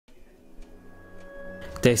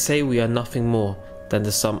They say we are nothing more than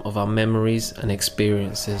the sum of our memories and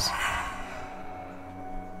experiences.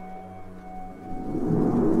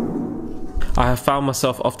 I have found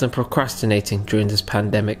myself often procrastinating during this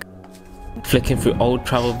pandemic, flicking through old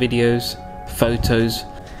travel videos, photos,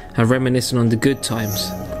 and reminiscing on the good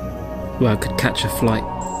times where I could catch a flight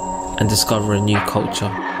and discover a new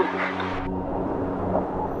culture.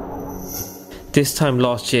 This time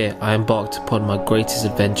last year, I embarked upon my greatest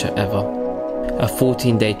adventure ever, a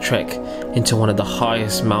 14-day trek into one of the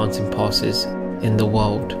highest mountain passes in the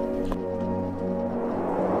world.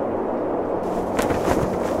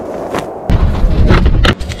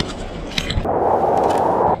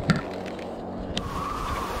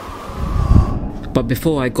 But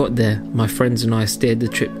before I got there, my friends and I steered the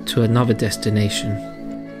trip to another destination.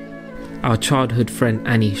 Our childhood friend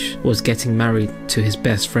Anish was getting married to his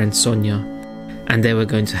best friend Sonia, and they were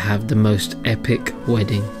going to have the most epic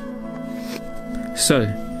wedding. So,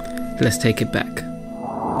 let's take it back.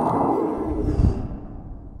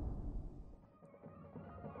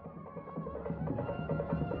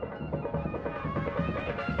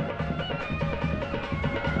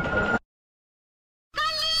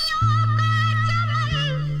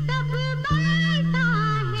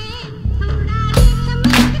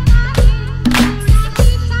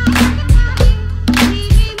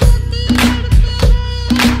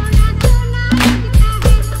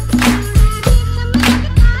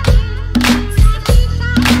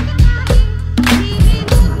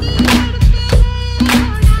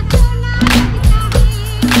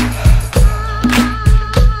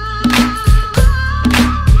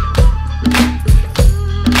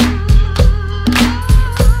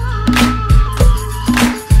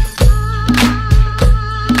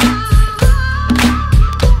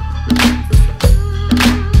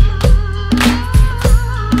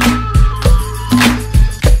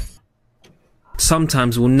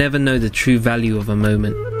 Sometimes we'll never know the true value of a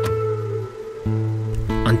moment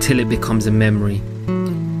until it becomes a memory.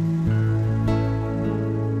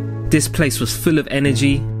 This place was full of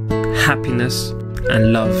energy, happiness,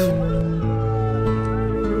 and love.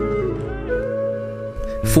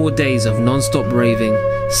 4 days of non-stop raving,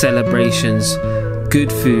 celebrations,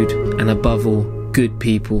 good food, and above all, good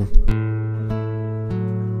people.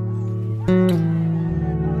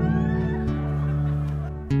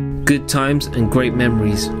 Good times and great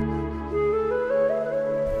memories.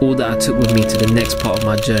 All that I took with me to the next part of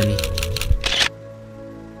my journey.